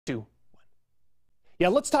2, 1. Yeah,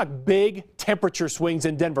 let's talk big temperature swings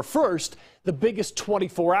in Denver. First, the biggest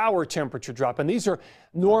 24-hour temperature drop. And these are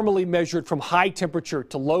normally measured from high temperature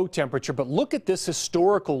to low temperature. But look at this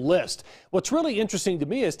historical list. What's really interesting to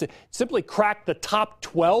me is to simply crack the top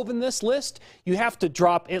 12 in this list, you have to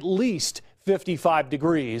drop at least 55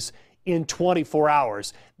 degrees in 24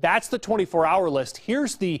 hours. That's the 24-hour list.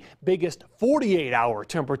 Here's the biggest 48-hour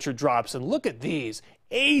temperature drops. And look at these.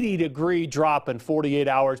 80-degree drop in 48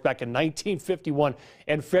 hours back in 1951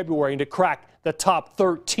 and February. And to crack the top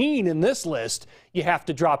 13 in this list, you have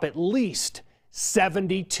to drop at least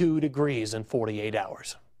 72 degrees in 48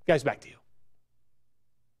 hours. Guys, back to you.